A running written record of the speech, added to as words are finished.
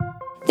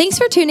Thanks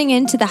for tuning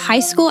in to the High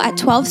School at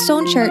 12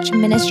 Stone Church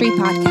Ministry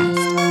Podcast.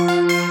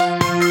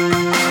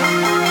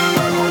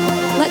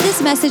 Let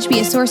this message be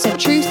a source of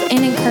truth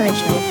and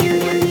encouragement.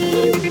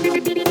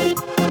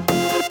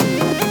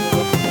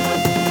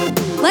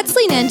 Let's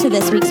lean into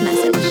this week's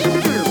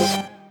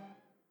message.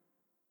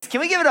 Can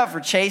we give it up for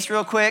Chase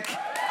real quick?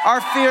 Our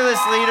fearless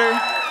leader.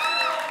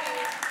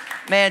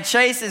 Man,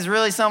 Chase is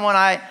really someone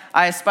I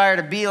aspire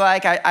to be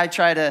like. I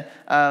try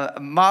to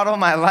model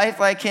my life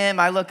like him.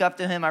 I look up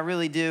to him, I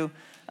really do.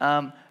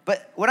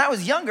 But when I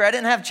was younger, I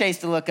didn't have Chase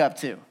to look up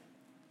to,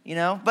 you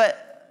know?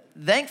 But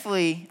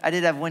thankfully, I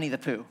did have Winnie the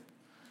Pooh.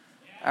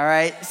 All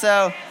right?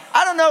 So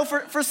I don't know,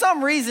 for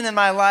some reason in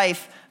my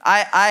life,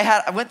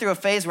 I went through a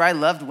phase where I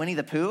loved Winnie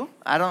the Pooh.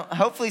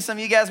 Hopefully some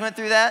of you guys went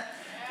through that.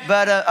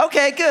 But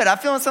okay, good. I'm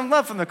feeling some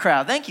love from the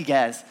crowd. Thank you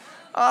guys.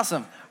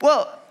 Awesome.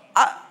 Well,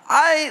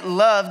 I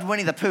loved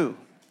Winnie the Pooh.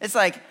 It's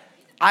like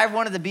I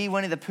wanted to be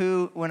Winnie the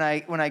Pooh when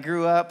I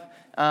grew up.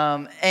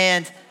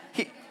 And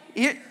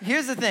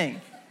here's the thing.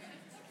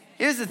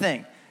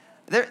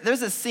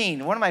 There's a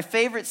scene. One of my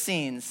favorite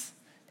scenes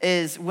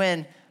is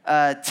when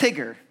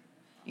Tigger,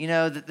 you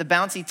know, the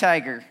bouncy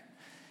tiger,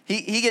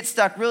 he gets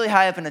stuck really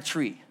high up in a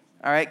tree.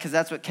 All right, because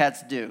that's what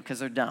cats do, because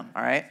they're dumb.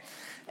 All right,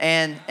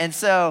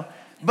 so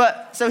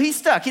he's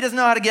stuck. He doesn't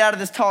know how to get out of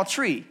this tall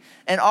tree.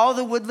 And all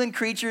the woodland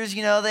creatures,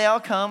 you know, they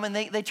all come and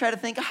they try to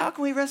think, how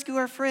can we rescue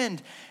our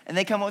friend? And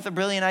they come up with a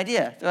brilliant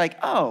idea. They're like,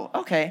 oh,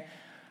 okay,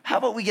 how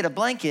about we get a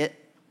blanket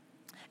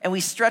and we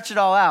stretch it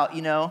all out,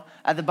 you know,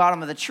 at the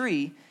bottom of the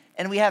tree,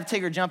 and we have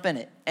Tigger jump in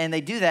it. And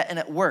they do that, and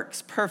it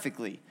works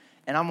perfectly.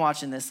 And I'm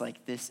watching this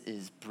like, this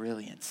is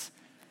brilliant.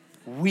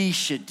 We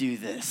should do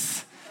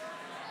this.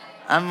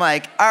 I'm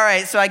like, all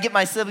right, so I get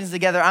my siblings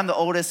together. I'm the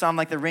oldest, so I'm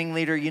like the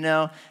ringleader, you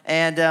know,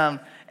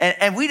 and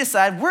we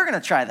decide we're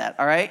gonna try that,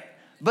 all right?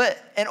 But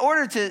in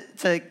order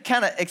to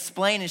kind of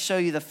explain and show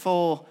you the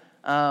full,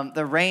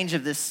 the range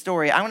of this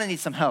story, I'm gonna need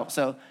some help.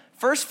 So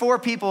first four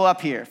people up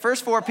here.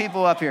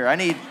 I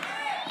need,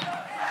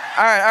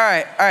 all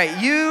right.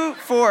 You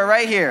four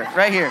right here.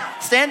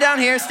 Stand down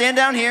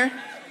here.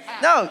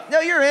 No,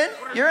 you're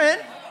in.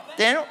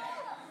 Daniel.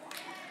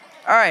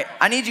 All right,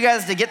 I need you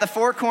guys to get the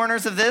four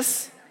corners of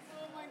this.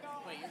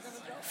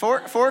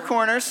 Four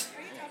corners.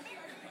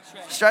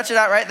 Stretch it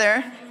out right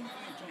there.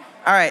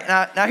 All right,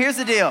 now here's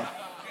the deal.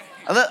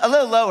 A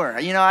little lower,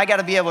 you know, I got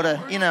to be able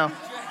to, you know.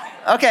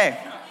 Okay,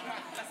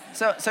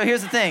 so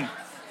here's the thing.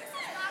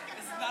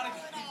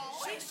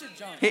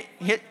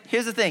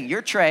 Here's the thing.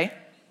 You're Trey,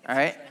 all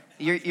right?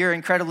 You're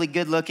incredibly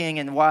good looking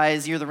and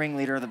wise. You're the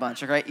ringleader of the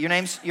bunch, all right? Your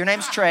name's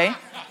Trey. All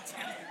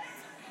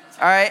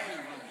right?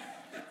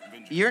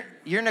 You're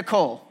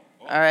Nicole,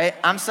 all right?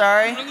 I'm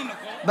sorry,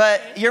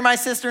 but you're my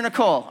sister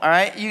Nicole, all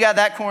right? You got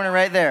that corner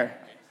right there.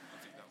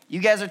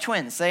 You guys are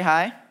twins. Say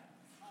hi.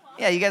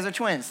 Yeah, you guys are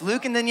twins.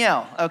 Luke and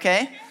Danielle,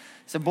 okay?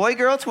 So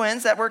boy-girl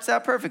twins, that works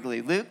out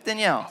perfectly. Luke,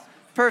 Danielle,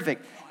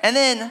 perfect. And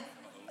then,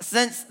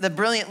 since the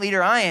brilliant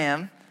leader I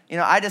am, you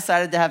know, I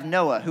decided to have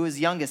Noah, who was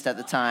youngest at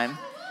the time.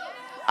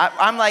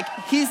 I'm like,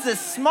 he's the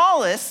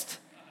smallest,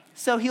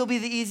 so he'll be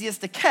the easiest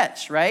to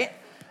catch, right?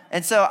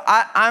 And so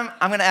I'm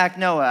going to act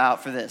Noah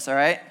out for this, all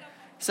right?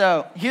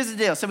 So here's the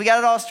deal. So we got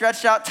it all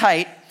stretched out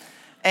tight,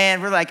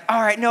 and we're like, all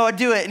right, Noah,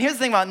 do it. And here's the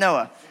thing about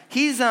Noah.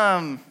 He's,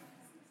 dumb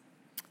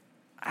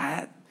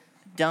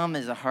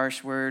is a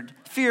harsh word.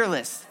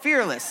 Fearless.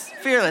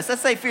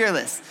 Let's say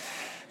fearless.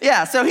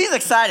 Yeah, so he's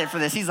excited for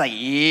this. He's like,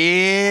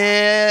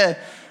 yeah.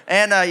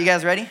 And you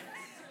guys ready?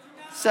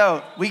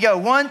 So we go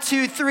 1,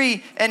 2,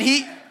 3, and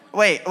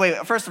wait,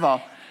 first of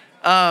all,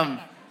 I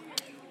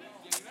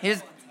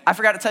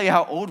forgot to tell you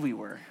how old we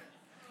were.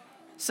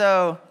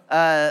 So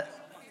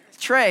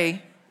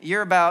Trey,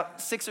 you're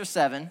about 6 or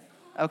 7,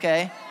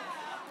 okay?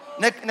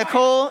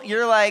 Nicole,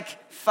 you're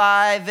like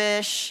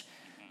 5-ish.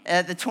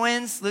 The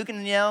twins, Luke and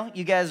Danielle,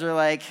 you guys are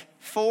like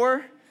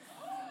 4.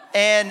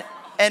 And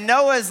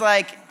Noah's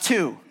like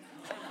 2.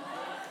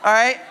 All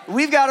right?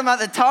 We've got him at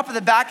the top of the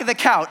back of the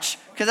couch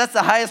because that's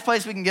the highest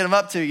place we can get him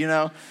up to, you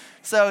know?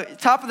 So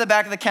top of the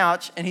back of the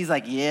couch, and he's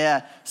like,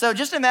 yeah. So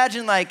just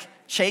imagine like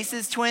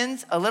Chase's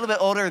twins, a little bit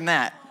older than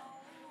that.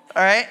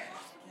 All right?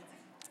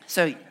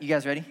 So you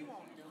guys ready?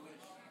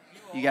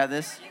 You got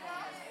this?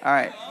 All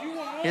right.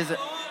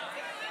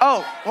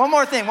 One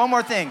more thing.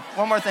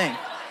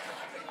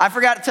 I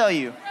forgot to tell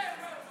you.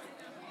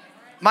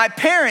 My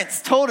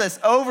parents told us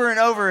over and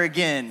over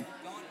again.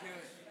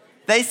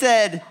 They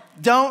said,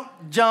 don't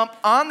jump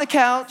on the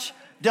couch.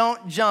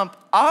 Don't jump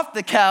off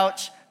the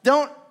couch.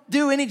 Don't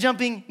do any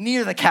jumping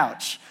near the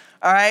couch.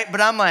 All right? But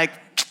I'm like,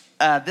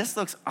 this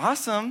looks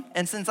awesome.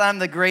 And since I'm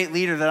the great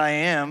leader that I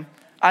am,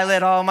 I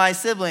led all my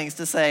siblings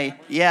to say,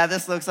 yeah,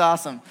 this looks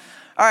awesome.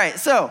 All right,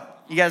 so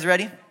you guys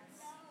ready?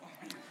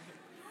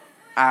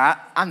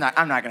 I'm not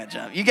gonna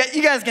jump. You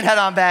guys can head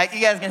on back.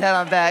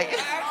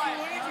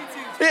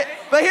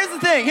 But here's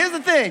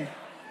the thing.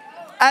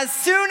 As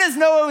soon as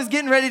Noah was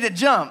getting ready to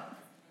jump,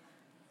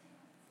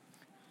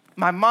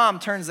 my mom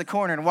turns the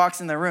corner and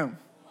walks in the room.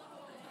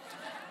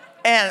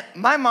 And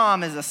my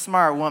mom is a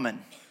smart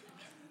woman.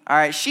 All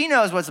right, she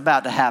knows what's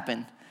about to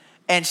happen.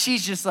 And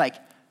she's just like,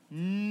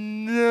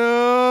 no.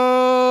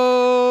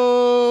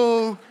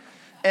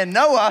 And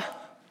Noah,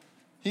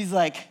 he's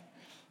like,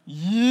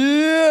 yes.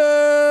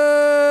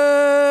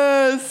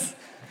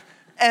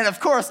 And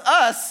of course,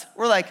 us,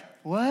 we're like,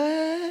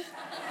 what?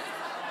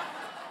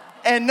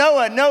 And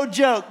Noah, no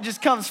joke,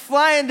 just comes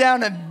flying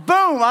down and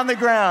boom, on the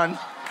ground.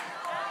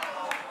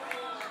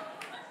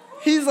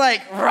 He's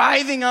like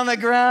writhing on the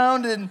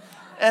ground, and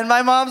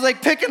my mom's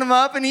like picking him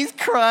up, and he's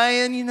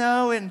crying,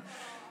 and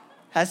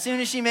as soon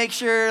as she makes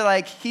sure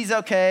like he's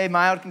okay,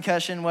 mild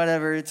concussion,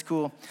 whatever, it's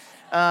cool,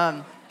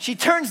 she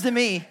turns to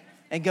me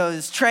and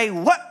goes, Trey,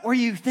 what were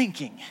you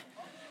thinking?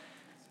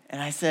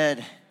 And I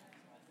said,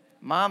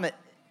 Mom,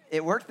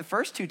 it worked the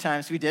first 2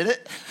 times we did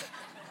it.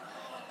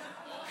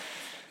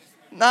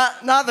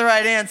 Not the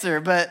right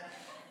answer, but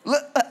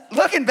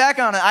looking back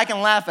on it, I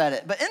can laugh at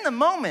it. But in the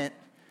moment,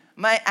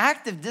 my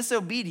act of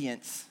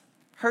disobedience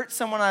hurt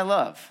someone I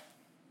love.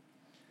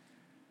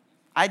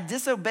 I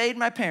disobeyed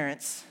my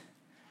parents,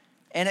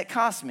 and it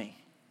cost me.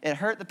 It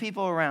hurt the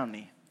people around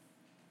me.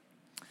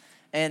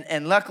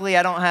 And luckily,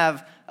 I don't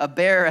have a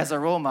bear as a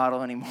role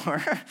model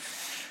anymore.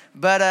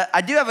 But I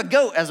do have a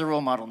goat as a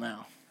role model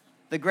now.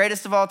 The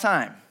greatest of all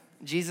time,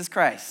 Jesus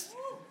Christ.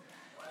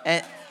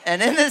 And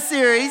in this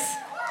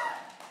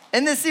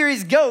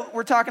series, GOAT,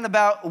 we're talking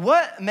about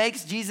what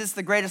makes Jesus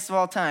the greatest of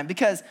all time.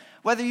 Because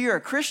whether you're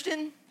a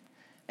Christian,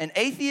 an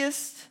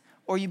atheist,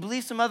 or you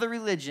believe some other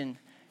religion,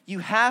 you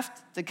have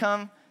to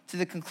come to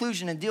the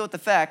conclusion and deal with the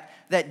fact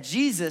that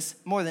Jesus,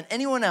 more than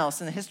anyone else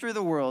in the history of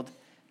the world,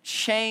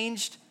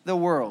 changed the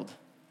world.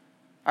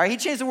 All right, he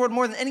changed the world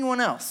more than anyone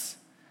else.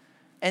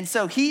 And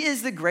so he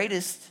is the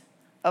greatest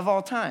of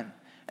all time.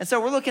 And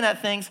so we're looking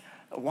at things,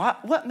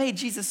 what made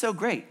Jesus so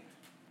great?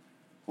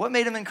 What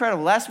made him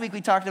incredible? Last week we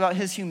talked about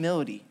his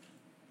humility.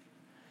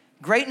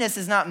 Greatness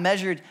is not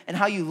measured in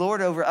how you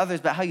lord over others,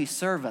 but how you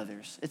serve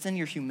others. It's in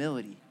your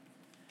humility.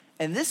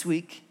 And this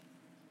week,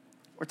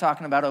 we're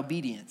talking about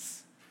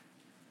obedience.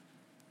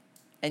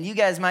 And you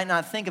guys might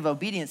not think of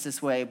obedience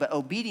this way, but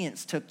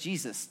obedience took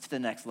Jesus to the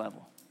next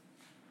level.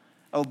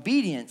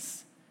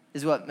 Obedience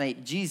is what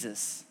made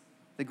Jesus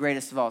the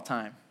greatest of all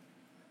time.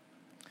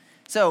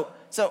 So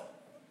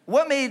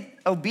what made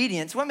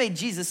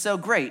Jesus so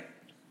great?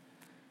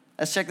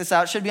 Let's check this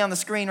out. It should be on the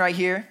screen right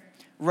here.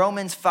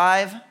 Romans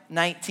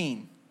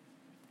 5:19.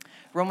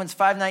 Romans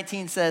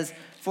 5:19 says,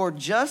 "For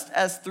just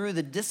as through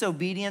the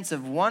disobedience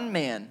of one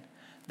man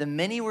the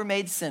many were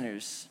made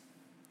sinners,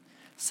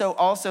 so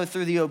also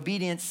through the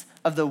obedience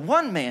of the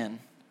one man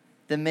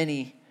the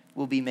many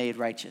will be made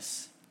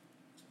righteous."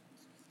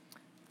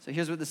 So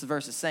here's what this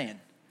verse is saying.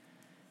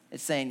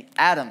 It's saying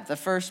Adam, the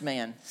first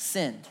man,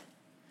 sinned.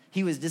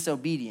 He was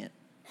disobedient.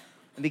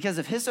 And because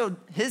of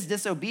his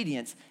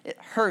disobedience, it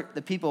hurt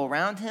the people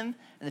around him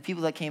and the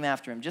people that came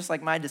after him, just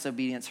like my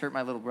disobedience hurt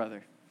my little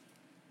brother.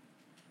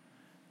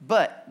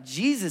 But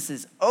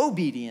Jesus'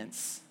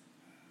 obedience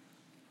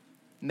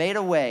made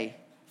a way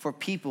for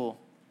people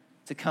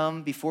to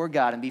come before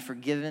God and be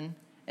forgiven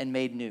and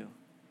made new.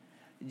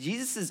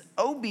 Jesus'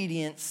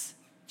 obedience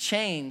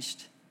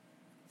changed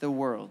the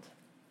world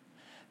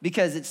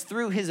because it's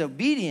through his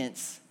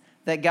obedience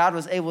that God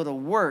was able to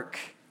work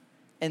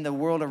in the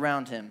world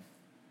around him.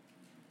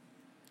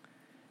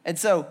 And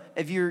so,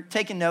 if you're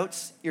taking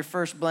notes, your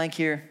first blank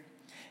here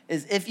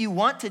is, if you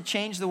want to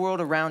change the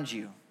world around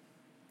you,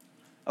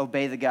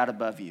 obey the God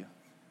above you.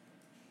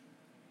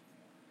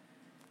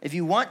 If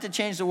you want to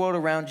change the world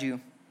around you,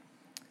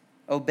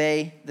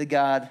 obey the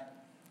God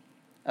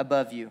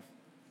above you.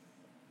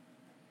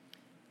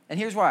 And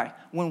here's why.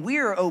 When we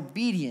are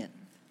obedient,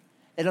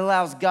 it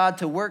allows God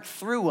to work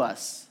through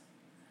us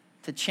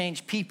to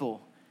change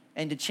people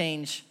and to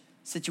change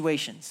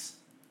situations.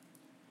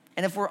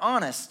 And if we're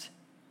honest,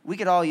 we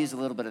could all use a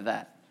little bit of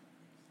that.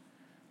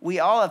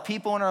 We all have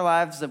people in our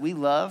lives that we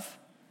love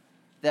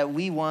that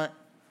we want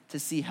to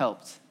see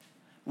helped.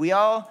 We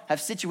all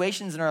have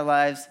situations in our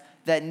lives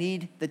that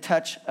need the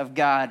touch of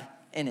God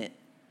in it.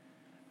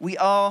 We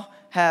all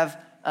have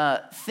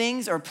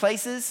things or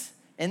places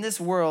in this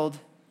world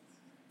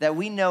that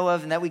we know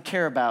of and that we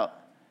care about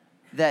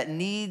that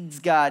needs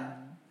God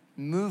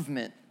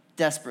movement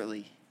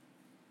desperately.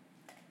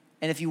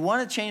 And if you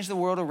want to change the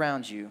world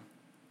around you,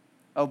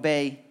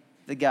 obey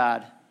the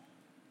God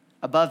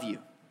above you.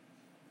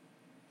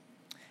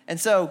 And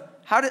so,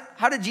 how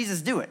did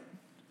Jesus do it?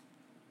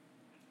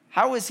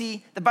 How was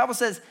he? The Bible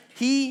says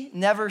he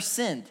never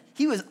sinned.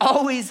 He was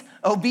always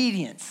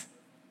obedient.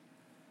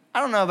 I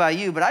don't know about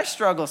you, but I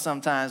struggle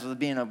sometimes with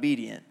being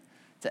obedient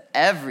to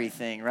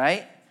everything,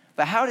 right?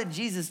 But how did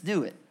Jesus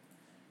do it?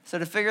 So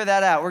to figure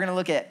that out, we're going to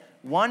look at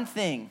one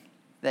thing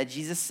that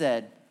Jesus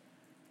said,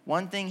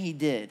 one thing he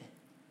did,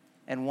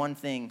 and one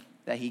thing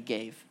that he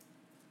gave.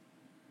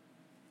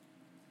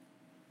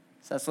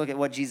 So let's look at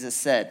what Jesus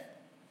said.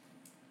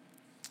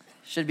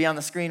 Should be on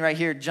the screen right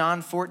here,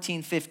 John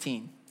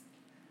 14:15.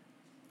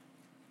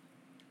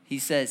 He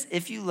says,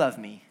 "If you love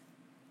me,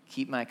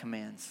 keep my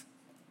commands."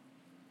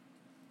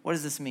 What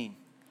does this mean?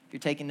 If you're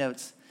taking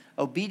notes,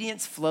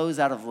 obedience flows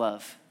out of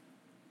love.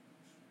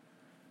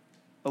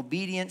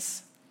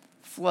 Obedience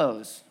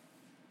flows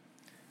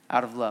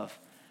out of love.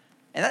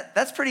 And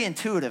that's pretty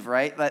intuitive,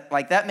 right?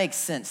 Like that makes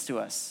sense to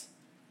us.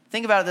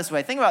 Think about it this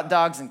way. Think about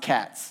dogs and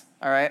cats,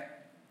 all right?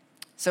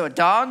 So a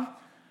dog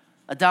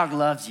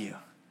loves you.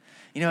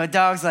 You know, a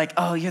dog's like,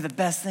 oh, you're the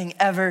best thing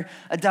ever.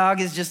 A dog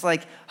is just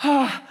like,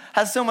 oh,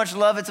 has so much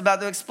love, it's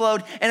about to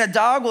explode. And a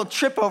dog will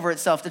trip over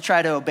itself to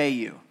try to obey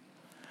you,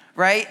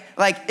 right?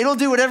 Like, it'll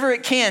do whatever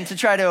it can to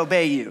try to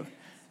obey you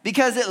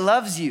because it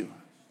loves you.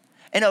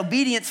 And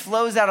obedience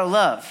flows out of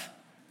love.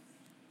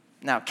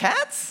 Now,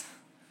 cats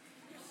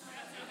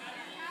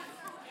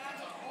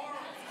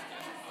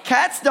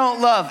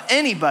don't love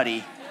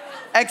anybody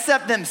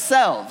except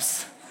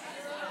themselves.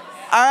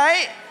 All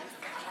right?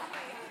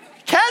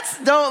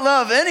 Cats don't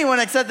love anyone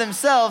except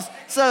themselves,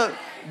 so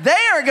they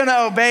are going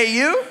to obey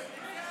you.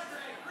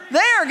 They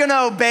are going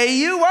to obey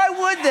you. Why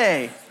would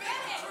they?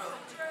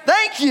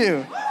 Thank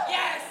you.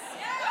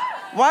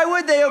 Why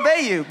would they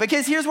obey you?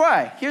 Because here's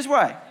why. Here's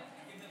why.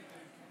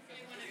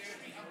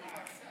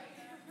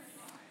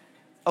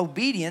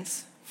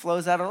 Obedience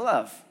flows out of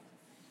love.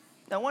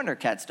 No wonder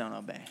cats don't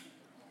obey.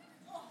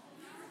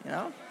 You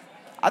know?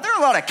 Are there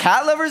a lot of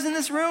cat lovers in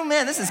this room?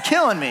 Man, this is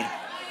killing me.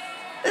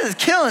 This is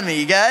killing me,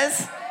 you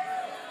guys.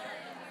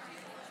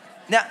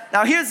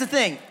 Now here's the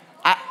thing.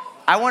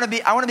 I want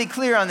to be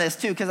clear on this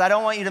too, because I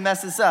don't want you to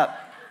mess this up.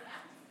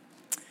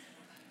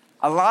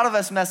 A lot of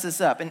us mess this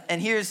up,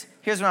 and here's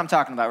what I'm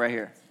talking about right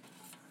here.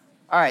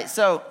 All right,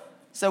 so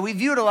we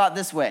view it a lot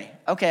this way.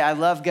 Okay, I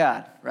love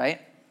God,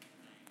 right?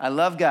 I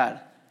love God.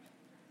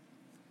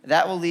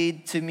 That will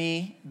lead to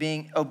me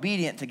being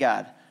obedient to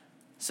God.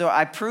 So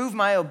I prove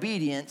my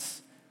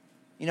obedience.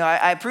 You know,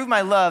 I prove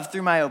my love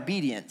through my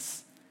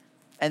obedience.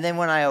 And then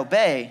when I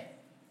obey,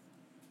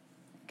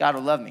 God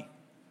will love me.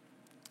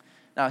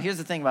 Now, here's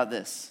the thing about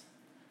this.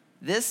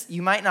 This,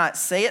 you might not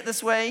say it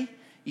this way.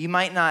 You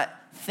might not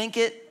think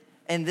it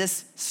in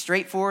this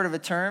straightforward of a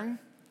term.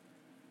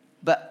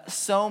 But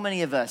so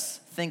many of us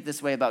think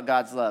this way about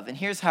God's love. And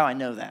here's how I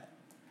know that.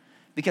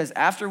 Because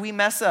after we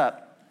mess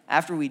up,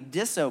 after we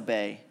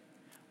disobey,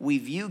 we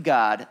view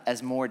God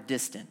as more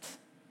distant.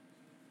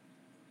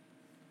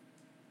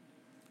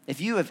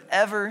 If you have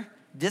ever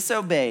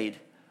disobeyed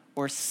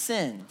or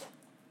sinned,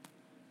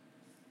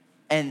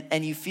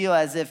 and you feel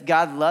as if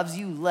God loves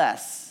you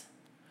less,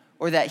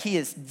 or that he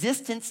has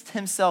distanced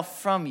himself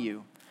from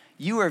you,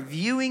 you are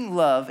viewing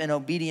love and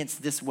obedience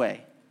this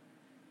way.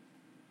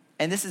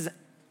 And this is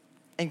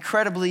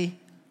incredibly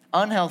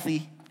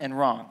unhealthy and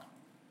wrong.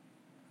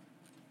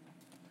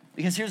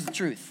 Because here's the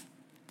truth.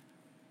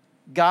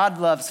 God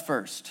loves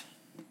first.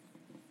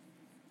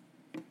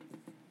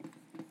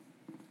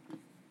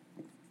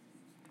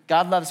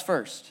 God loves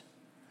first.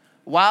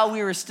 While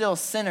we were still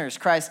sinners,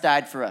 Christ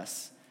died for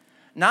us.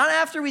 Not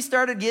after we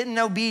started getting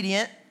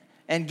obedient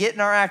and getting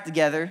our act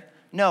together.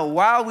 No,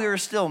 while we were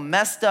still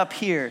messed up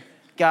here,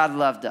 God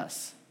loved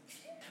us.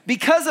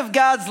 Because of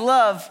God's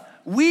love,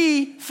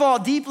 we fall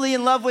deeply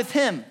in love with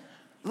him.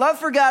 Love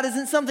for God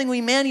isn't something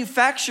we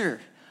manufacture.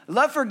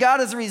 Love for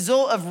God is a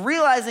result of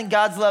realizing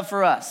God's love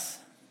for us.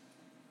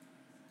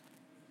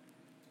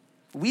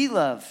 We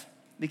love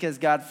because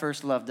God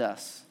first loved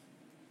us.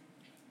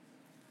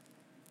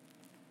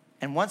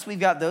 And once we've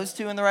got those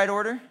two in the right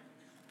order,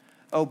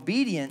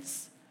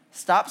 obedience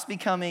stops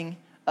becoming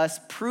us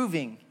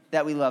proving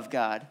that we love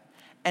God,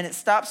 and it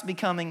stops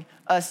becoming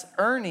us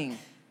earning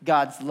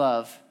God's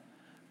love,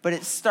 but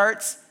it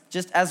starts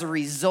just as a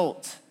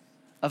result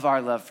of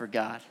our love for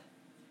God.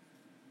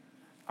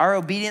 Our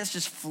obedience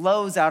just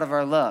flows out of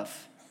our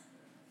love.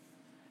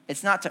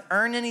 It's not to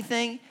earn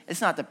anything.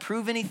 It's not to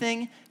prove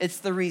anything. It's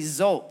the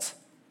result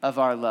of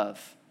our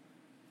love.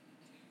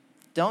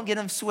 Don't get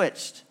them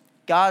switched.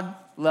 God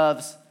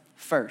loves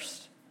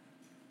first.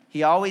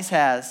 He always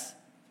has,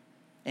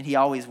 and he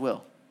always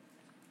will.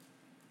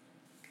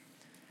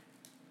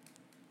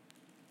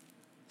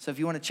 So if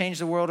you want to change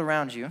the world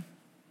around you,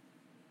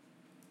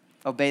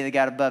 obey the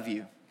God above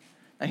you.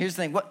 Now here's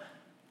the thing.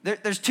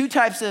 There's two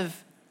types of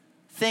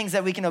things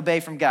that we can obey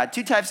from God.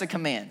 Two types of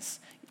commands.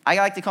 I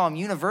like to call them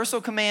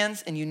universal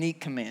commands and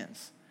unique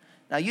commands.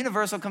 Now,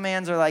 universal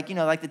commands are like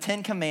the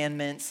 10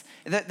 Commandments.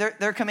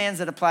 They're commands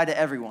that apply to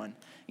everyone.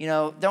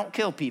 Don't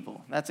kill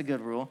people. That's a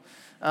good rule.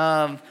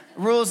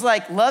 Rules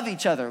like love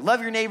each other,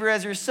 love your neighbor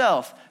as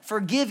yourself,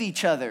 forgive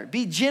each other,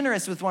 be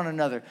generous with one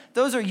another.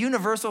 Those are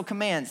universal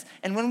commands.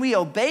 And when we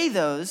obey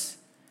those,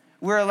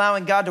 we're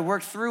allowing God to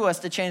work through us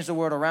to change the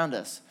world around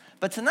us.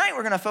 But tonight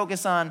we're going to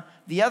focus on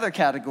the other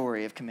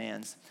category of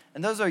commands,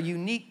 and those are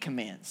unique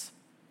commands.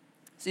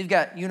 So you've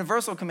got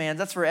universal commands,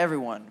 that's for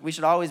everyone. We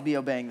should always be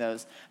obeying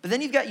those. But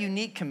then you've got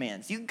unique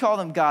commands. You can call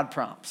them God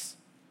prompts.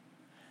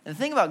 And the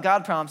thing about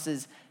God prompts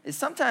is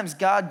sometimes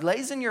God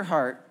lays in your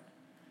heart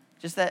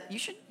just that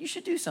you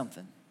should do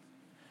something.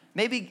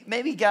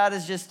 Maybe God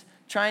is just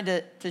trying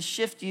to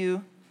shift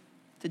you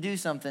to do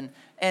something.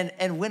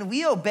 And when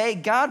we obey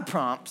God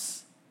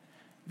prompts,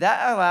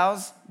 that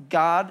allows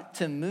God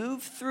to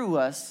move through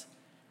us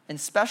in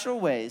special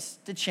ways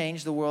to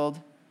change the world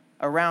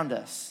around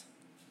us.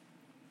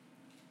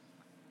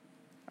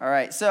 All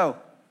right, so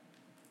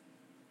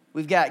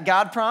We've got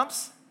God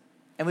prompts,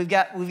 and we've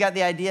got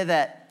the idea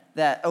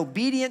that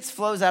obedience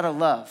flows out of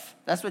love.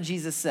 That's what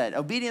Jesus said.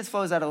 Obedience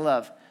flows out of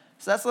love.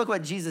 So let's look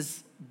what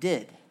Jesus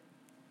did.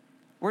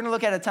 We're going to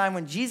look at a time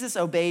when Jesus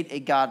obeyed a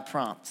God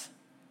prompt.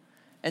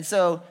 And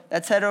so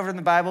let's head over in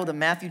the Bible to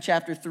Matthew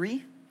chapter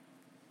 3.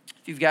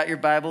 If you've got your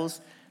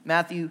Bibles,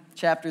 Matthew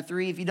chapter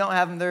 3. If you don't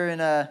have them, they're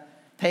in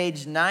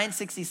page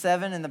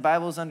 967 in the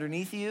Bibles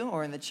underneath you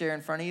or in the chair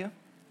in front of you.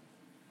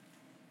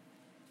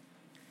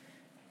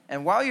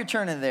 And while you're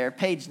turning there,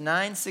 page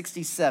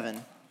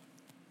 967,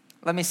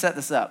 let me set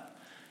this up.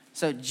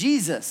 So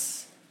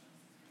Jesus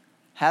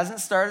hasn't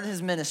started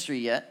his ministry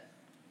yet.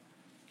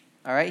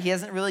 All right, he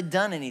hasn't really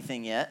done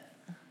anything yet.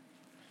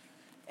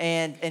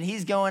 And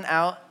he's going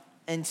out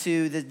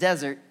into the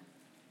desert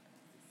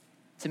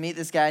to meet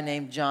this guy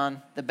named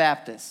John the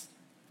Baptist.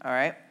 All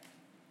right?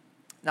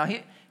 Now,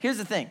 here's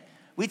the thing.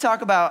 We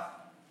talk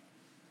about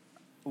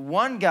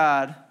one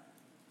God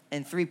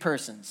in three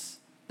persons,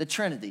 the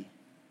Trinity.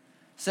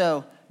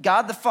 So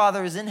God the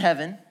Father is in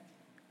heaven.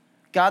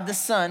 God the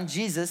Son,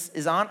 Jesus,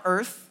 is on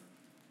earth.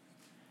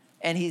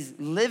 And he's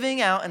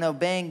living out and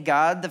obeying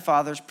God the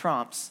Father's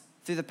prompts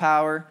through the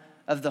power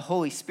of the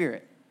Holy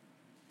Spirit.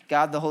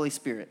 God the Holy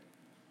Spirit.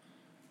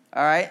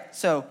 All right?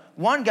 So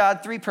one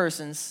God, three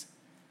persons.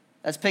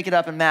 Let's pick it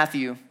up in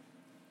Matthew.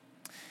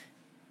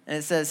 And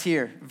it says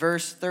here,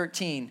 verse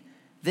 13,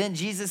 "Then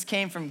Jesus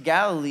came from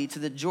Galilee to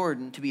the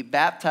Jordan to be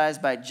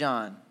baptized by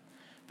John.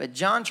 But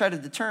John tried to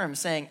deter him,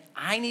 saying,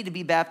 'I need to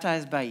be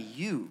baptized by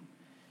you,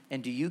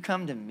 and do you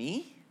come to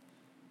me?'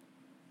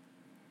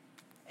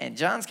 And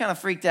John's kind of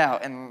freaked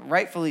out, and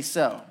rightfully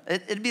so.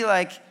 It'd be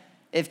like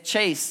if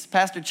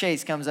Pastor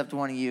Chase comes up to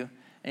one of you,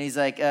 and he's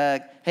like,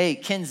 'Hey,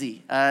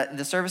 Kinsey,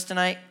 the service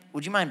tonight,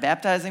 would you mind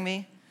baptizing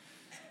me?'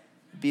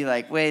 Be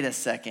like, 'Wait a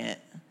second.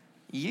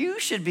 You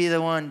should be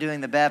the one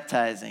doing the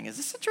baptizing. Is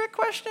this a trick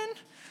question?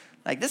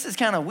 Like, this is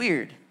kind of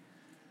weird.'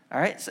 All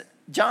right? So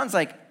John's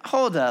like,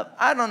 'Hold up.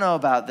 I don't know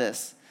about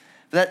this.'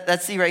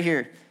 Let's see right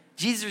here.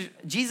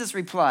 Jesus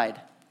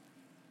replied,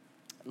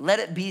 'Let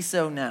it be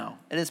so now.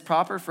 It is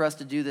proper for us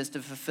to do this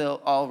to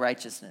fulfill all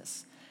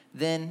righteousness.'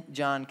 Then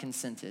John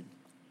consented."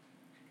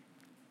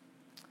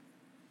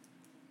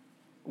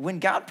 When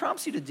God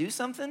prompts you to do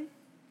something,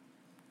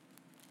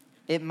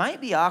 it might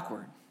be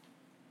awkward.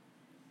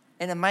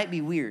 And it might be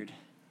weird.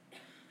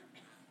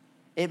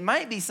 It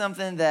might be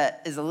something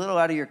that is a little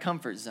out of your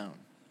comfort zone.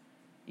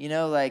 You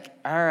know, like,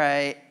 all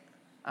right,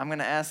 I'm going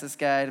to ask this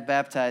guy to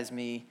baptize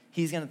me.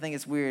 He's going to think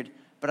it's weird,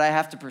 but I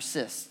have to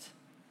persist.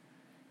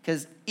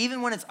 Because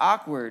even when it's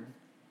awkward,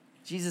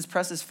 Jesus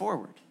presses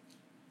forward.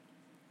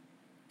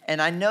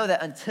 And I know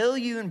that until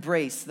you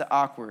embrace the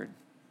awkward,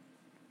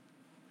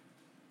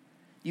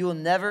 you will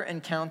never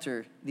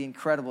encounter the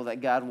incredible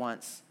that God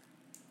wants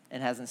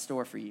and has in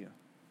store for you.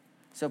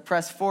 So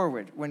press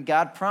forward. When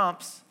God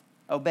prompts,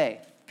 obey,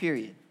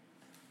 period.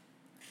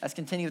 Let's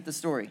continue with the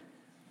story.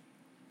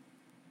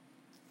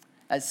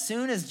 As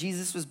soon as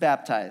Jesus was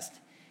baptized,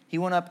 he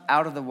went up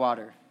out of the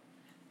water.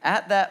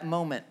 At that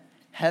moment,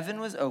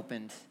 heaven was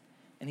opened,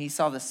 and he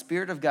saw the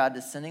Spirit of God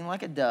descending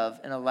like a dove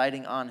and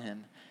alighting on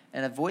him.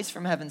 And a voice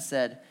from heaven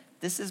said,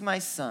 "This is my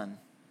Son,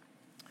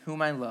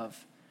 whom I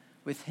love.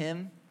 With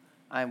him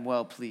I am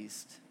well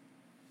pleased."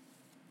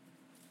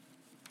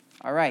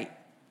 All right.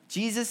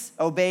 Jesus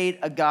obeyed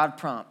a God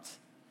prompt,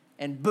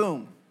 and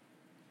boom,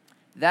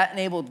 that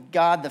enabled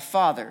God the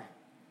Father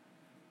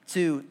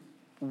to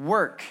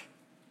work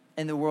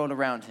in the world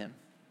around him.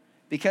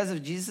 Because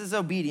of Jesus'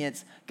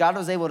 obedience, God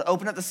was able to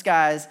open up the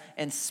skies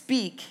and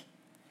speak,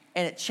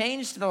 and it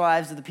changed the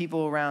lives of the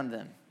people around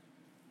them.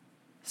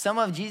 Some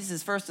of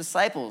Jesus' first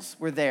disciples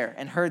were there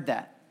and heard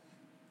that,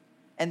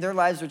 and their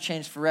lives were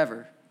changed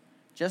forever,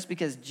 just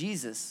because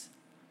Jesus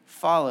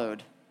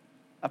followed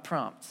a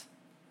prompt.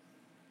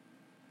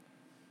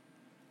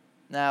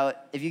 Now,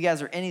 if you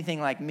guys are anything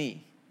like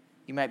me,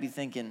 you might be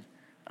thinking,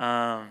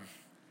 yeah,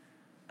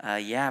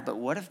 but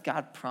what if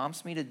God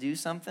prompts me to do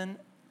something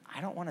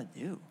I don't want to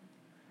do?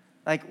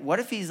 Like, what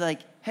if he's like,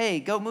 hey,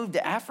 go move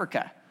to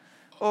Africa?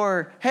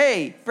 Or,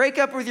 hey, break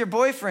up with your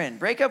boyfriend,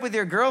 break up with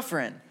your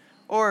girlfriend.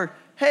 Or,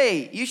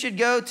 hey, you should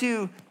go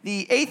to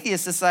the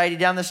atheist society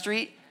down the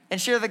street and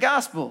share the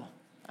gospel.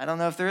 I don't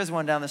know if there is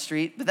one down the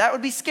street, but that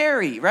would be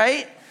scary,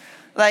 right?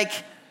 Like,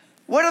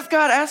 what if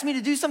God asked me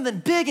to do something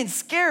big and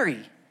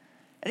scary?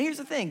 And here's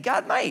the thing,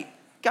 God might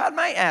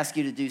ask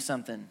you to do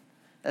something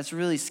that's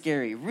really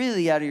scary,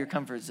 really out of your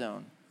comfort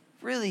zone,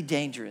 really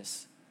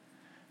dangerous.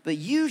 But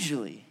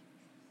usually,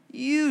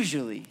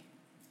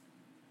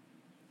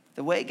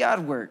 the way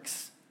God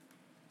works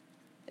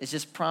is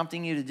just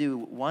prompting you to do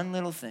one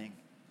little thing,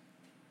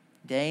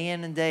 day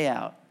in and day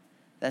out.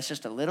 That's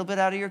just a little bit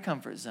out of your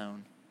comfort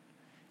zone.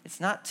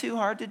 It's not too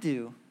hard to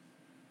do,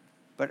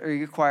 but it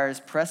requires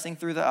pressing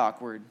through the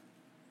awkward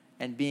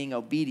and being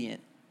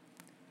obedient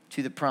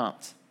to the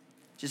prompt.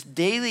 Just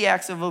daily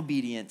acts of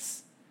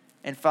obedience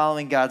and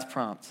following God's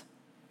prompt.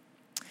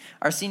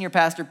 Our senior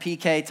pastor,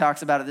 PK,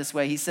 talks about it this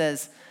way. He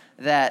says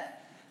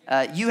that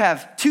you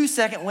have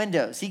 2-second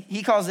windows.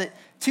 He calls it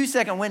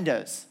 2-second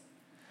windows.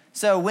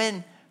 So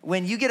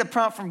when you get a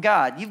prompt from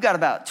God, you've got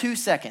about 2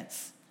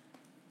 seconds.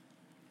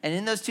 And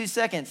in those 2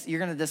 seconds, you're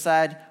going to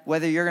decide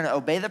whether you're going to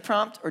obey the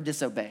prompt or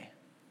disobey.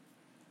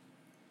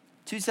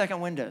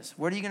 2-second windows.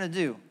 What are you going to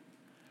do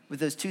with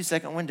those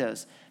 2-second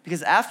windows?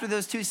 Because after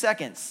those 2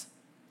 seconds,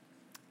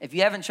 if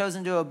you haven't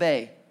chosen to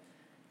obey,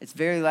 it's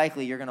very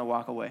likely you're going to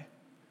walk away.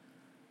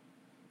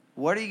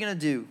 What are you going to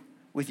do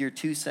with your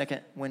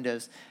 2-second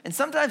windows? And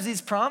sometimes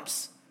these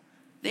prompts,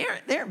 they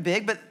aren't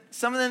big, but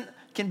some of them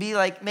can be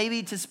like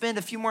maybe to spend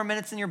a few more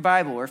minutes in your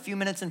Bible or a few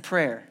minutes in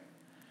prayer.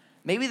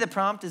 Maybe the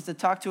prompt is to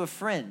talk to a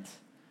friend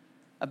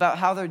about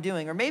how they're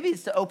doing, or maybe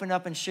it's to open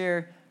up and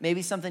share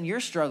maybe something you're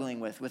struggling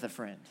with a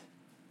friend.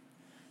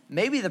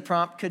 Maybe the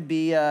prompt could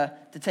be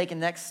to take a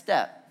next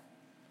step,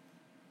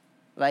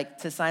 like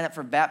to sign up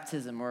for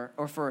baptism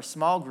or for a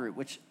small group,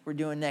 which we're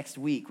doing next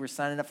week. We're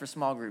signing up for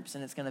small groups,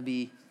 and it's going to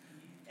be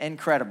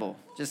incredible.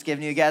 Just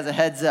giving you guys a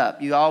heads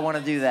up. You all want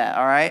to do that,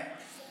 all right?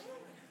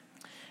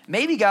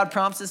 Maybe God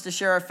prompts us to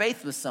share our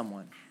faith with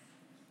someone.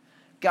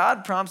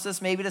 God prompts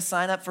us maybe to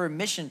sign up for a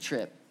mission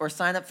trip or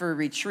sign up for a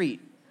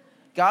retreat.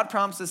 God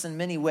prompts us in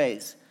many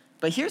ways.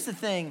 But here's the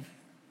thing.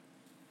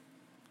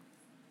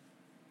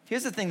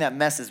 Here's the thing that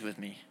messes with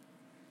me.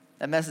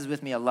 That messes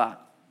with me a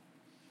lot.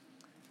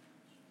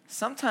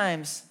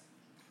 Sometimes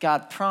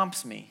God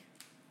prompts me,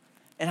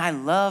 and I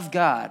love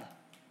God,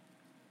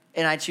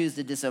 and I choose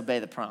to disobey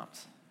the prompt.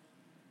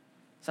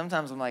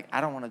 Sometimes I'm like,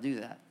 I don't want to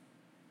do that.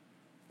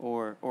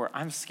 Or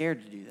I'm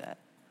scared to do that.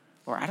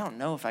 Or I don't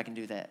know if I can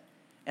do that.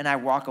 And I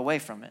walk away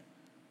from it.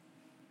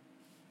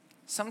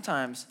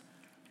 Sometimes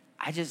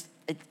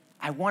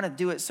I want to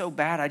do it so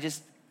bad, I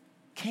just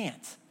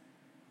can't.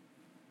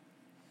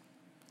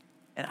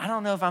 And I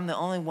don't know if I'm the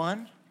only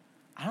one.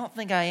 I don't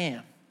think I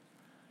am.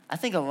 I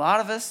think a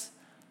lot of us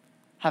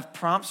have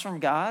prompts from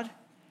God,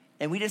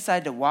 and we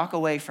decide to walk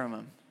away from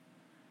them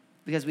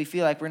because we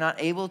feel like we're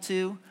not able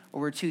to,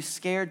 or we're too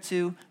scared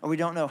to, or we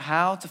don't know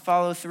how to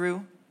follow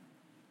through.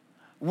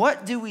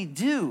 What do we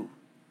do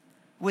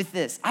with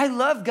this? I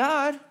love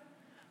God.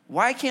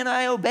 Why can't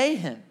I obey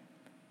him?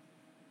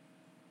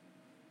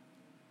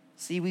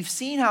 See, we've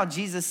seen how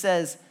Jesus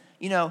says,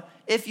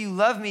 if you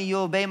love me,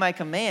 you'll obey my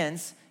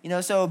commands.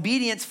 So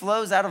obedience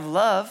flows out of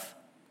love.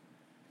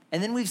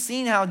 And then we've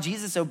seen how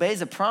Jesus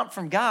obeys a prompt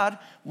from God.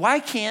 Why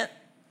can't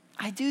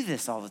I do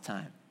this all the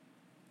time?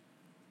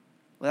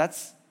 Well,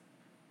 let's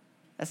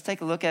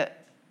take a look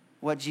at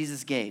what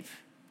Jesus gave.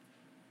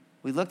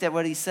 We looked at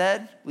what he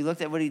said. We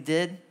looked at what he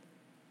did.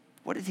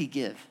 What did he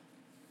give?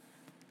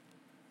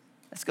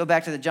 Let's go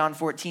back to the John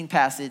 14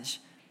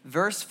 passage.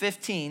 Verse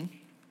 15,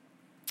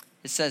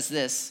 it says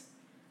this.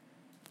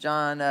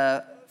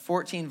 John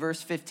 14,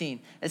 verse 15.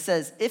 It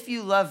says, if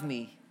you love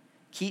me,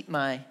 keep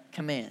my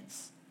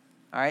commands.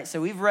 All right, so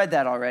we've read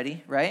that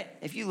already, right?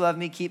 If you love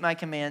me, keep my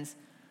commands.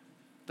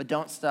 But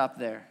don't stop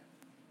there.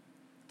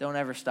 Don't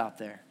ever stop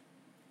there.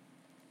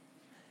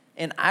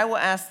 And I will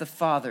ask the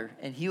Father,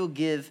 and he will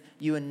give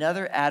you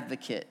another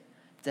advocate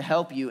to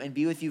help you and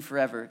be with you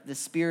forever, the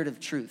Spirit of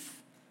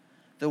truth.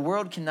 The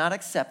world cannot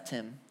accept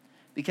him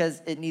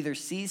because it neither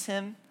sees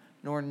him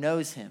nor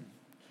knows him.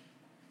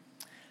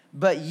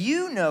 But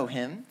you know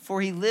him,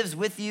 for he lives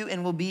with you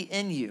and will be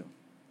in you.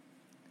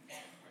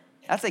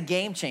 That's a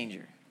game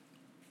changer.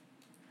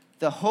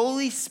 The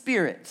Holy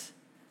Spirit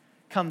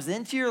comes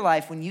into your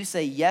life when you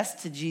say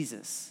yes to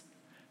Jesus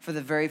for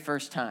the very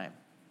first time.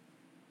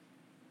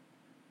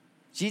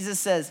 Jesus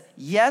says,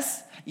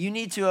 yes, you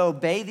need to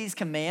obey these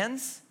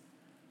commands,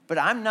 but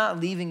I'm not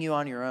leaving you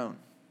on your own.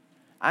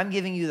 I'm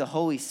giving you the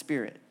Holy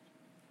Spirit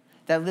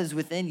that lives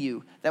within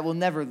you, that will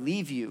never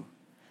leave you,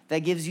 that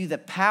gives you the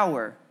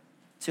power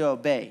to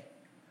obey.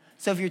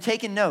 So if you're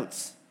taking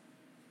notes,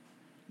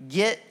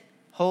 get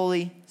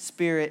Holy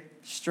Spirit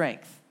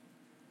strength.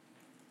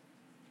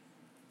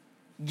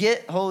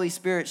 Get Holy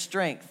Spirit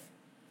strength.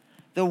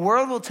 The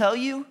world will tell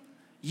you,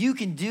 you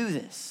can do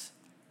this.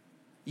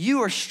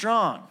 You are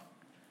strong.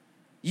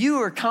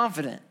 You are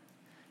confident.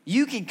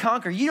 You can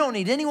conquer. You don't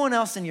need anyone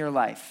else in your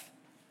life.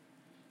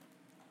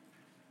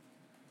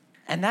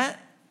 And that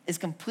is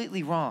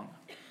completely wrong.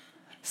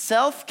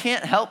 Self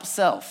can't help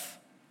self.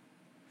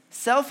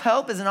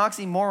 Self-help is an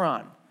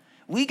oxymoron.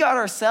 We got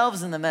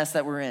ourselves in the mess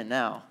that we're in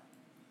now.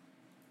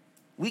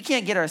 We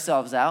can't get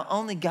ourselves out.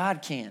 Only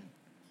God can.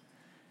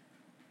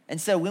 And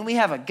so when we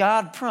have a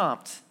God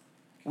prompt,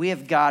 we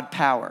have God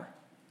power.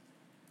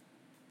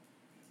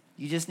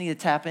 You just need to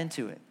tap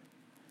into it.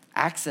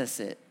 Access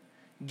it.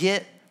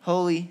 Get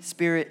Holy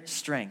Spirit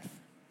strength.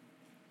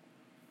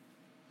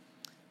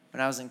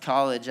 When I was in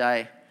college,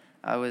 I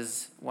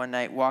was one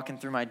night walking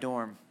through my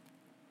dorm.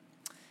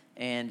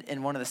 And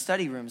in one of the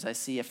study rooms, I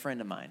see a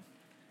friend of mine.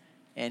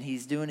 And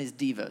he's doing his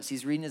devos.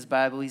 He's reading his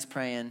Bible. He's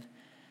praying.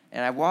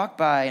 And I walk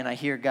by and I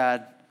hear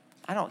God.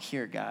 I don't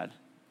hear God.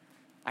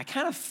 I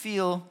kind of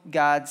feel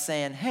God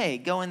saying, hey,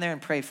 go in there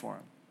and pray for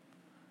him.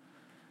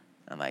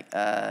 I'm like,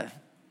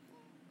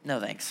 no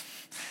thanks.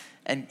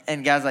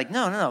 And God's like,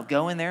 no,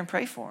 go in there and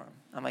pray for him.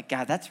 I'm like,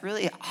 God, that's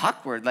really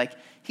awkward. Like,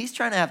 he's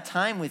trying to have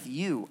time with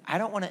you. I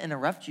don't want to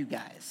interrupt you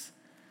guys.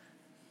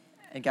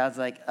 And God's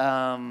like,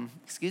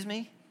 excuse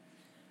me?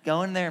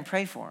 Go in there and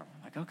pray for him.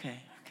 I'm like, okay.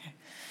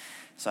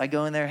 So I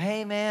go in there,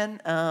 hey, man,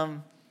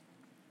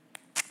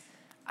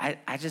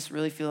 I just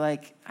really feel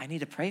like I need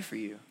to pray for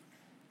you.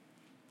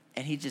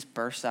 And he just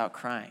bursts out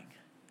crying,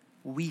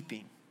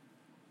 weeping.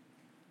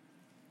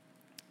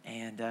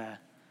 And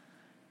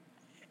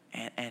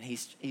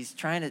he's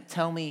trying to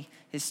tell me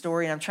his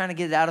story, and I'm trying to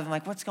get it out of him,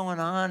 like, what's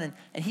going on?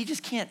 And he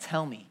just can't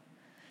tell me.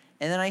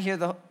 And then I hear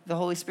the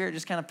Holy Spirit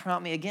just kind of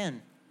prompt me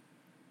again.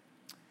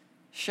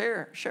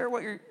 Share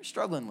what you're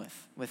struggling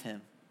with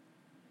him.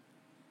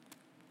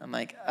 I'm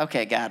like,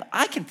 okay, God,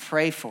 I can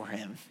pray for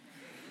him.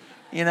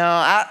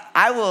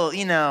 I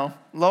will,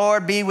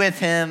 Lord, be with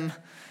him.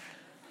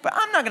 But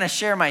I'm not going to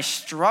share my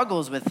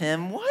struggles with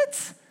him.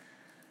 What?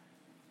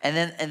 And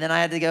then I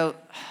had to go,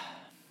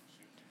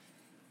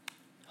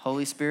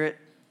 Holy Spirit,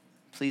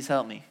 please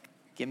help me.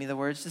 Give me the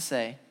words to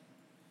say.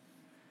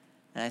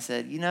 And I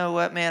said, you know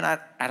what, man?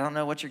 I don't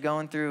know what you're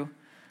going through.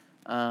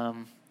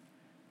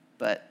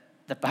 But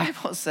the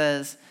Bible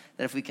says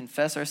that if we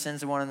confess our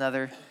sins to one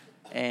another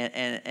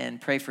and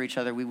pray for each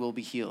other, we will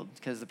be healed.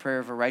 Because the prayer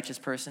of a righteous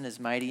person is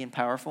mighty and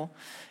powerful.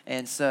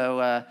 And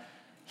so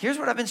here's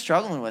what I've been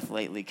struggling with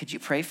lately. Could you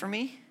pray for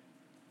me?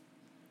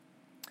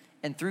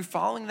 And through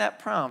following that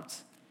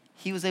prompt,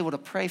 he was able to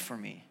pray for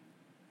me.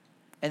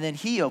 And then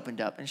he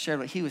opened up and shared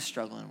what he was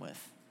struggling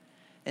with.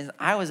 And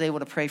I was able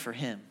to pray for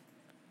him.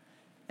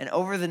 And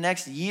over the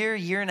next year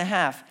and a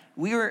half,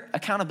 we were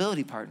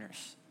accountability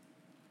partners.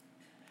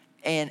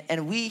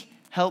 And we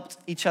helped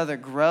each other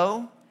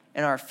grow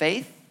in our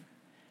faith.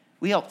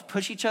 We helped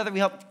push each other. We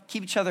helped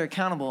keep each other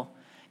accountable.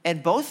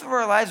 And both of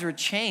our lives were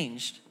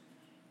changed,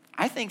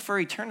 I think, for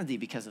eternity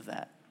because of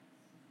that.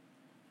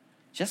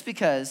 Just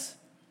because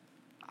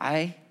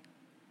I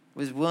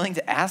was willing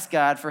to ask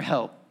God for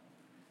help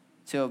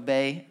to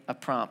obey a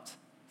prompt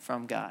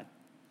from God.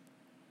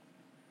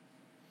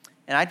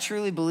 And I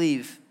truly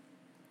believe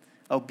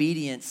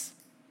obedience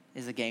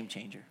is a game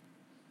changer.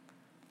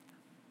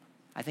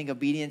 I think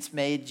obedience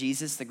made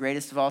Jesus the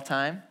greatest of all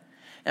time.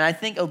 And I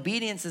think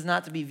obedience is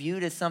not to be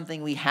viewed as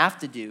something we have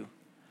to do,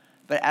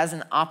 but as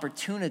an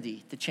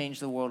opportunity to change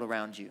the world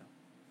around you.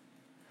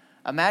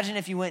 Imagine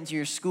if you went into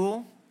your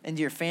school,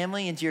 into your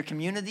family, into your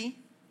community,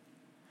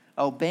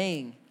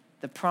 obeying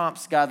the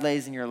prompts God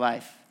lays in your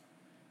life.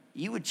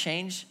 You would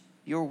change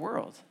your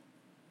world.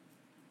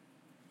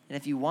 And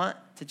if you want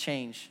to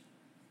change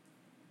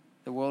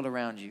the world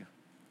around you,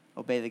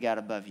 obey the God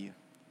above you.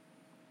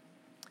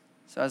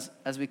 So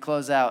as we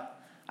close out,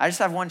 I just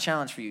have one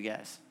challenge for you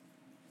guys.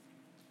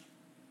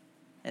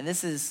 And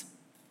this is,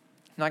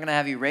 I'm not going to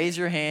have you raise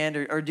your hand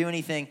or do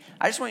anything.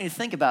 I just want you to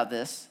think about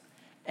this.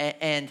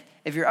 And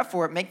if you're up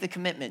for it, make the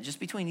commitment just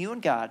between you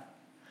and God.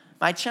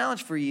 My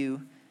challenge for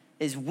you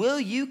is, will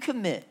you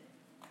commit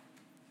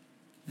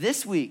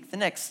this week, the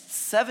next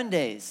 7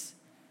 days,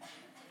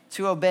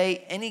 to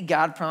obey any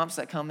God prompts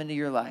that come into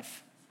your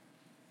life?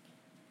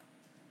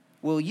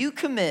 Will you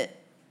commit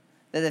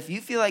that if you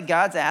feel like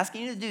God's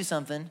asking you to do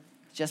something,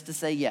 just to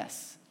say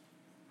yes?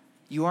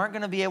 You aren't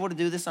going to be able to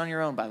do this on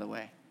your own, by the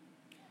way.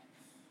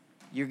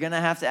 You're going to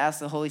have to ask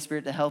the Holy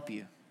Spirit to help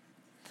you.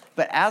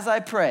 But as I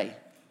pray,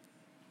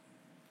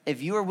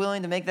 if you are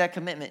willing to make that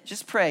commitment,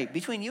 just pray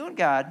between you and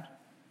God,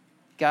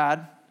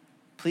 God,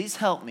 please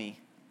help me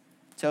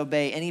to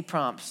obey any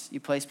prompts you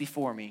place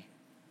before me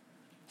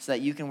so that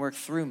you can work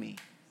through me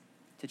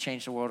to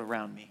change the world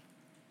around me.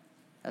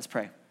 Let's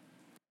pray.